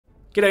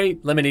G'day,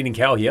 Lemon Eating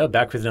Cow here,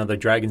 back with another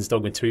Dragon's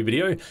Dogma 2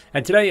 video,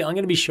 and today I'm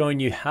going to be showing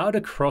you how to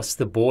cross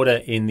the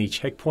border in the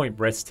Checkpoint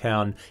Rest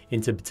Town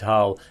into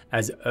Bhattahl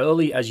as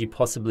early as you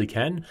possibly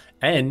can,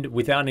 and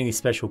without any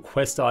special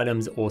quest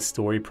items or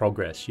story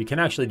progress. You can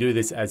actually do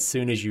this as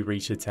soon as you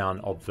reach the town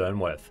of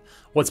Vernworth.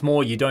 What's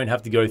more, you don't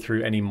have to go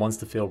through any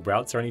monster-filled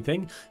routes or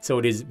anything, so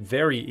it is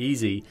very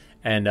easy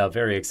and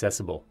very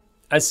accessible.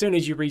 As soon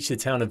as you reach the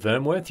town of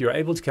Vernworth, you're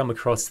able to come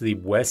across the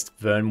West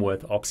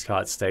Vernworth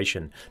Oxcart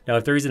station. Now,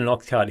 if there isn't an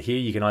oxcart here,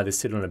 you can either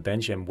sit on a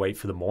bench and wait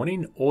for the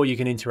morning, or you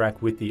can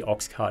interact with the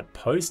oxcart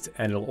post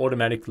and it'll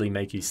automatically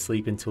make you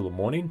sleep until the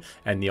morning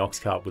and the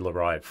oxcart will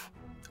arrive.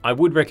 I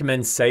would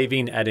recommend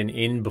saving at an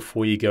inn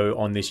before you go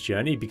on this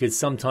journey because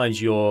sometimes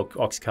your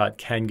oxcart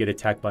can get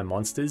attacked by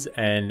monsters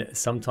and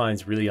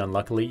sometimes, really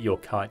unluckily, your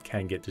cart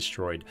can get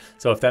destroyed.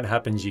 So if that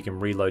happens, you can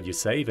reload your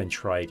save and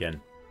try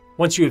again.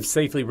 Once you have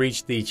safely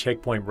reached the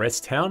Checkpoint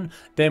Rest Town,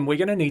 then we're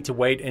going to need to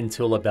wait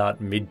until about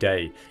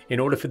midday. In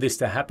order for this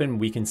to happen,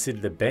 we can sit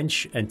at a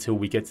bench until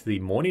we get to the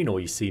morning,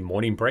 or you see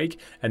morning break,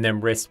 and then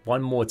rest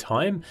one more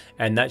time,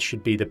 and that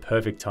should be the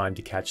perfect time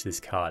to catch this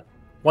cart.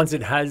 Once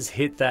it has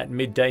hit that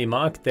midday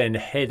mark, then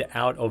head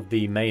out of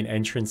the main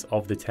entrance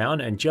of the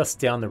town and just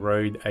down the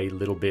road a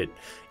little bit.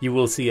 You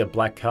will see a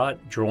black cart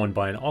drawn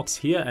by an ox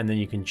here, and then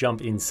you can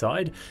jump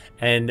inside,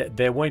 and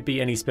there won't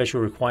be any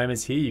special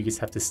requirements here. You just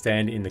have to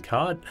stand in the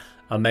cart.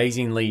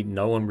 Amazingly,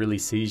 no one really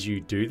sees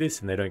you do this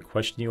and they don't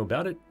question you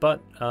about it,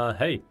 but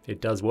hey, it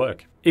does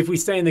work. If we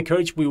stay in the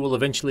coach, we will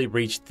eventually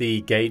reach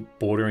the gate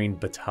bordering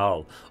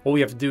Bhattahl. All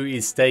we have to do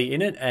is stay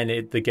in it and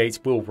the gates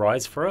will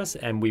rise for us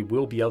and we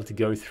will be able to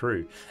go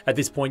through. At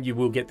this point, you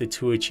will get the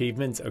 2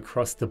 achievements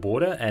across the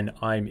border and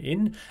I'm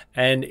in,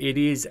 and it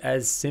is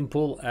as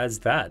simple as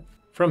that.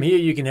 From here,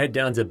 you can head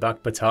down to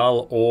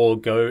Bhattahl or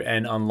go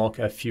and unlock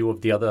a few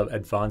of the other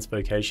advanced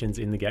vocations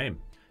in the game.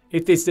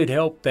 If this did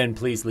help, then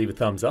please leave a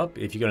thumbs up.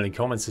 If you've got any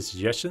comments or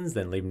suggestions,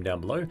 then leave them down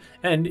below.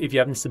 And if you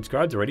haven't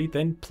subscribed already,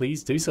 then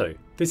please do so.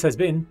 This has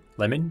been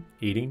Lemon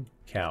Eating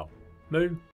Cow. Moo.